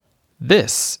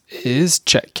This is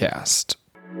CheckCast.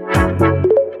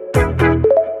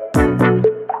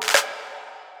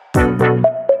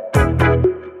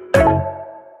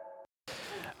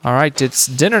 All right, it's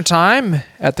dinner time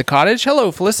at the cottage.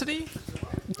 Hello, Felicity.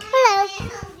 Hello.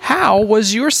 How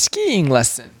was your skiing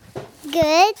lesson?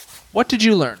 Good. What did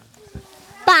you learn?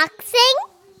 Boxing?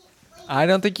 I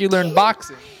don't think you learned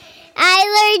boxing.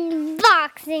 I learned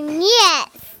boxing,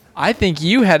 yes. I think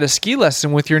you had a ski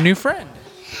lesson with your new friend.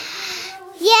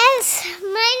 Yes,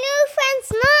 my new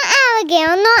friend's not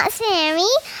Abigail, not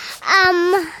Sammy.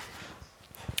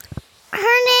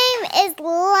 Her name is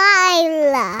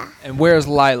Lila. And where's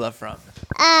Lila from?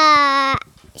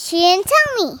 She didn't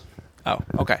tell me. Oh,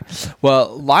 okay.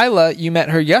 Well, Lila, you met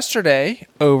her yesterday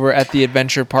over at the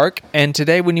adventure park, and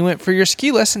today when you went for your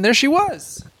ski lesson, there she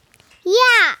was.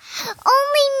 Yeah,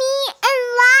 only me and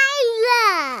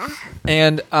Lila.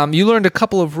 And you learned a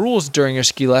couple of rules during your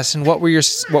ski lesson. What were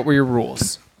your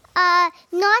rules?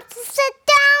 Not to sit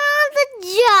down on the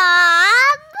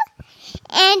job,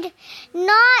 and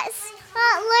not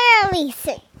literally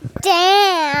sit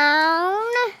down.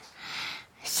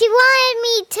 She wanted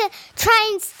me to try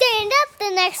and stand up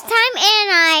the next time,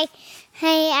 and I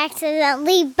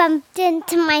accidentally bumped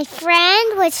into my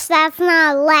friend, which that's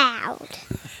not allowed.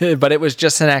 But it was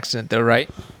just an accident, though, right?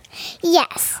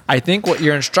 Yes. I think what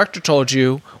your instructor told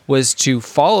you was to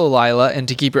follow Lila and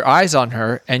to keep your eyes on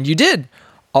her, and you did,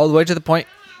 all the way to the point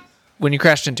when you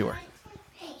crashed into her.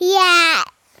 Yeah,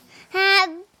 but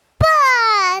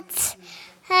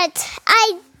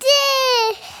I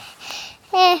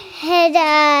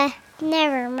did.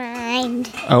 Never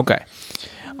mind. Okay.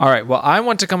 All right. Well, I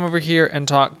want to come over here and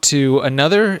talk to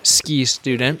another ski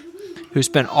student who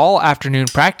spent all afternoon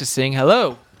practicing.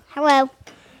 Hello. Hello.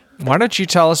 Why don't you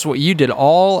tell us what you did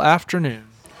all afternoon?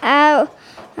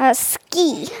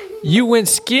 Ski. You went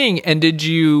skiing, and did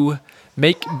you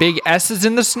make big S's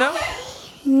in the snow?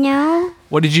 No.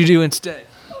 What did you do instead?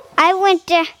 I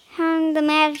went on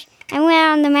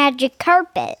the magic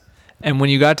carpet. And when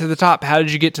you got to the top, how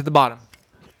did you get to the bottom?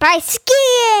 By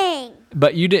skiing.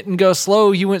 But you didn't go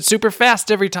slow. You went super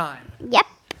fast every time. Yep.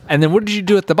 And then what did you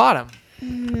do at the bottom?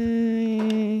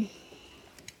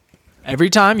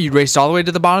 Every time you raced all the way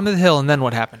to the bottom of the hill, and then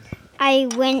what happened? I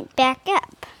went back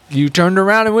up. You turned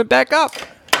around and went back up.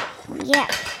 Yeah.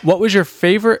 What was your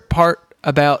favorite part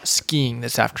about skiing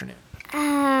this afternoon?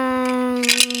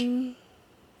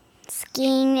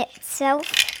 Skiing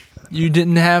itself. You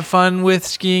didn't have fun with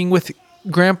skiing with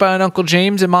Grandpa and Uncle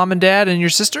James and Mom and Dad and your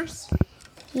sisters?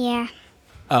 Yeah.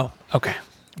 Oh, okay.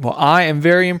 Well, I am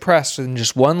very impressed with in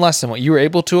just one lesson what you were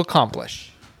able to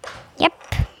accomplish. Yep.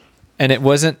 And it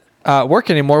wasn't work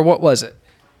anymore. What was it?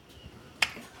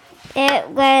 It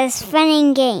was fun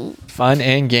and games. Fun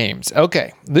and games.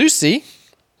 Okay. Lucy,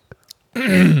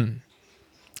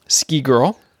 ski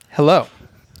girl, hello.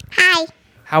 Hi.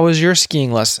 How was your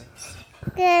skiing lesson?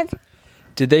 Good.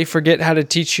 Did they forget how to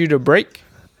teach you to brake?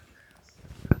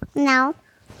 No.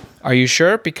 Are you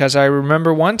sure? Because I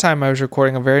remember one time I was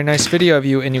recording a very nice video of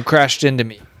you and you crashed into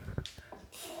me.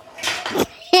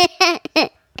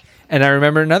 And I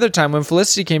remember another time when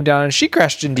Felicity came down and she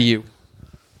crashed into you.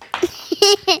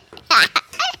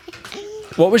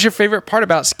 What was your favorite part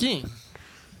about skiing?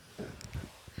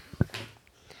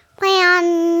 Play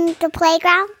on the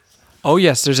playground. Oh,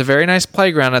 yes, there's a very nice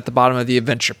playground at the bottom of the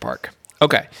adventure park.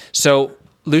 Okay, so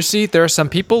Lucy, there are some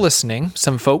people listening,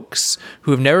 some folks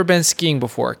who have never been skiing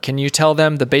before. Can you tell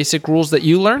them the basic rules that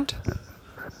you learned?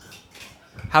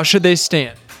 How should they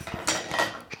stand?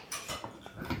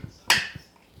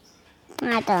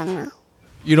 I don't know.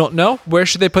 You don't know? Where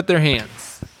should they put their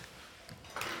hands?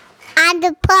 On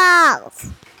the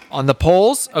poles. On the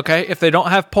poles? Okay, if they don't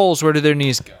have poles, where do their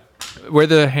knees go? Where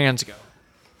do their hands go?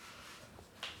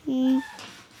 On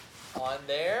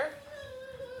their?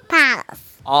 Poles.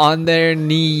 On their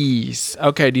knees.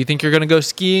 Okay, do you think you're going to go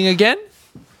skiing again?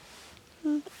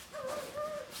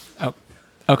 Oh,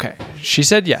 okay. She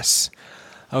said yes.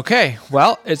 Okay,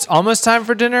 well, it's almost time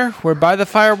for dinner. We're by the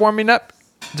fire warming up.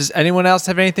 Does anyone else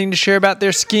have anything to share about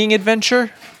their skiing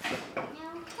adventure?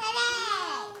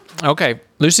 Okay,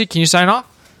 Lucy, can you sign off?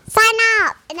 Sign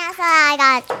up. And that's all I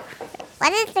got. What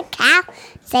does the cow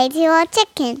say to a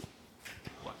chicken?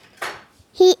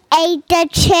 He ate the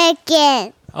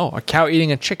chicken. Oh, a cow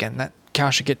eating a chicken. That cow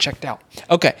should get checked out.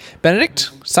 Okay, Benedict,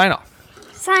 sign off.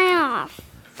 Sign off.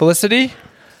 Felicity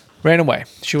ran away.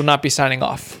 She will not be signing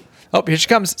off. Oh, here she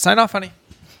comes. Sign off, honey.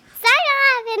 Sign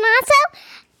off. And also,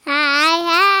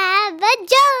 I have a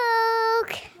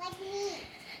joke.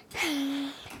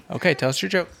 Okay, tell us your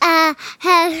joke. Once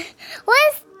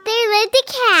there lived a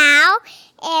cow,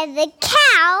 and the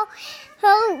cow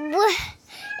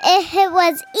it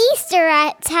was Easter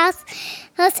at its house,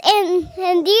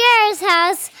 and Dear's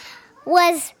house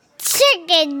was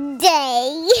Chicken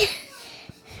Day.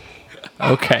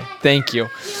 Okay, thank you.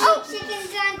 Oh, chicken's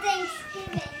on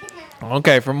Thanksgiving.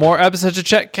 Okay, for more episodes of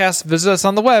CheckCast, visit us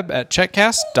on the web at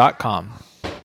checkcast.com.